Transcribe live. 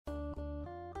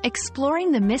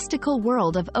exploring the mystical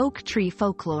world of oak tree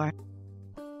folklore.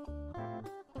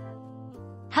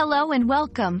 Hello and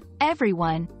welcome,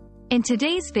 everyone. In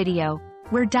today's video,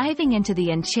 we're diving into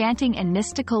the enchanting and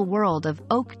mystical world of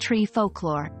oak tree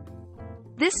folklore.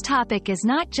 This topic is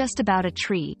not just about a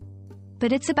tree,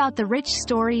 but it's about the rich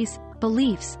stories,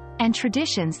 beliefs, and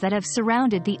traditions that have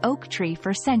surrounded the oak tree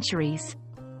for centuries.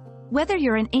 Whether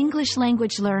you're an English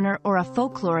language learner or a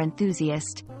folklore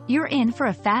enthusiast, you're in for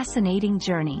a fascinating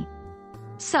journey.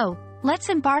 So, let's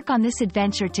embark on this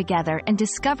adventure together and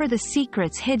discover the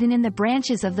secrets hidden in the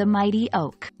branches of the mighty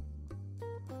oak.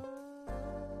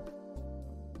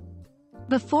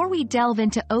 Before we delve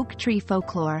into oak tree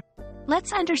folklore,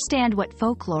 let's understand what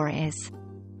folklore is.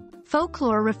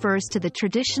 Folklore refers to the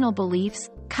traditional beliefs,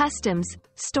 customs,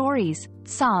 stories,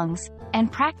 songs,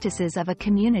 and practices of a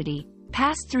community,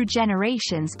 passed through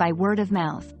generations by word of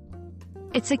mouth.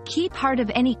 It's a key part of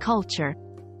any culture,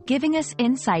 giving us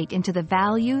insight into the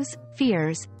values,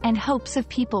 fears, and hopes of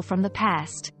people from the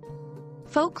past.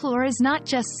 Folklore is not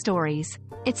just stories,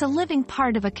 it's a living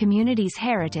part of a community's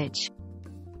heritage.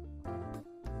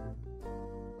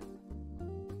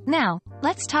 Now,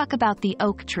 let's talk about the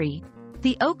oak tree.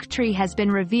 The oak tree has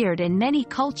been revered in many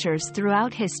cultures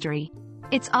throughout history.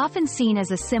 It's often seen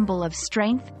as a symbol of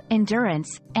strength,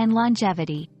 endurance, and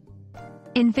longevity.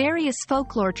 In various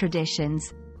folklore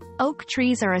traditions, oak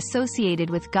trees are associated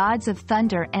with gods of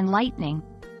thunder and lightning,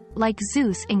 like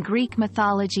Zeus in Greek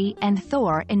mythology and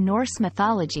Thor in Norse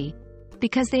mythology,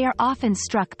 because they are often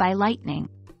struck by lightning.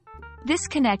 This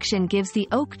connection gives the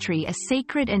oak tree a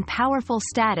sacred and powerful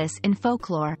status in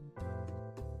folklore.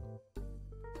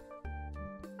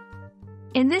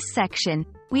 In this section,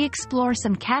 we explore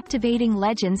some captivating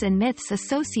legends and myths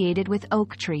associated with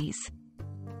oak trees.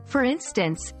 For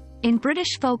instance, in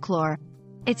British folklore,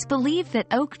 it's believed that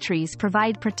oak trees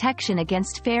provide protection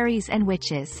against fairies and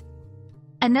witches.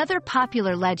 Another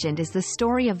popular legend is the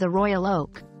story of the Royal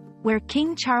Oak, where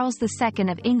King Charles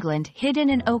II of England hid in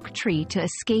an oak tree to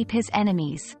escape his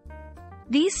enemies.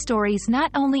 These stories not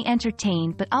only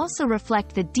entertain but also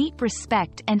reflect the deep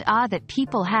respect and awe that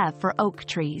people have for oak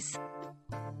trees.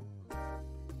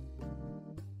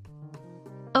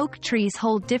 Oak trees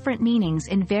hold different meanings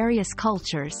in various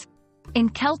cultures. In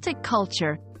Celtic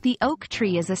culture, the oak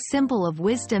tree is a symbol of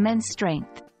wisdom and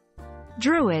strength.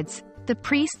 Druids, the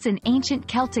priests in ancient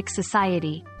Celtic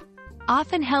society,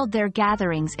 often held their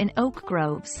gatherings in oak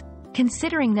groves,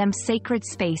 considering them sacred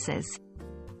spaces.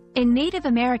 In Native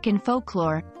American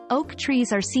folklore, oak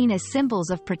trees are seen as symbols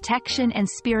of protection and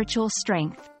spiritual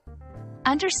strength.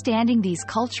 Understanding these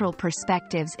cultural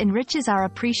perspectives enriches our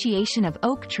appreciation of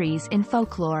oak trees in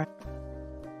folklore.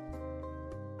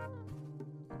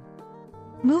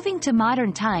 Moving to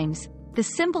modern times, the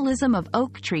symbolism of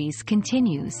oak trees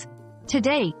continues.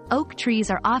 Today, oak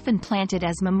trees are often planted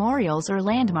as memorials or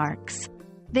landmarks.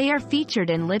 They are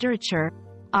featured in literature,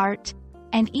 art,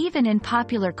 and even in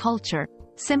popular culture,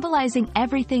 symbolizing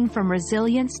everything from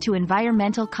resilience to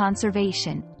environmental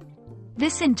conservation.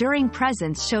 This enduring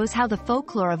presence shows how the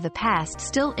folklore of the past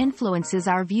still influences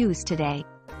our views today.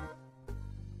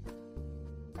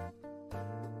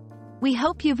 We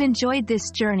hope you've enjoyed this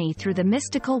journey through the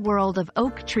mystical world of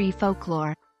oak tree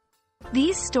folklore.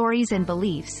 These stories and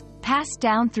beliefs, passed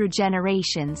down through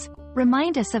generations,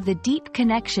 remind us of the deep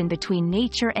connection between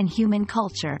nature and human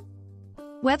culture.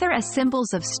 Whether as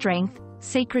symbols of strength,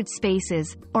 sacred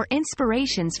spaces, or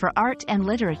inspirations for art and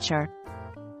literature,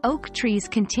 oak trees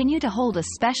continue to hold a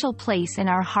special place in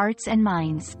our hearts and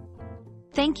minds.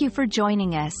 Thank you for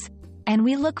joining us, and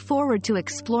we look forward to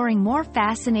exploring more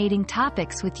fascinating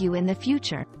topics with you in the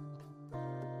future.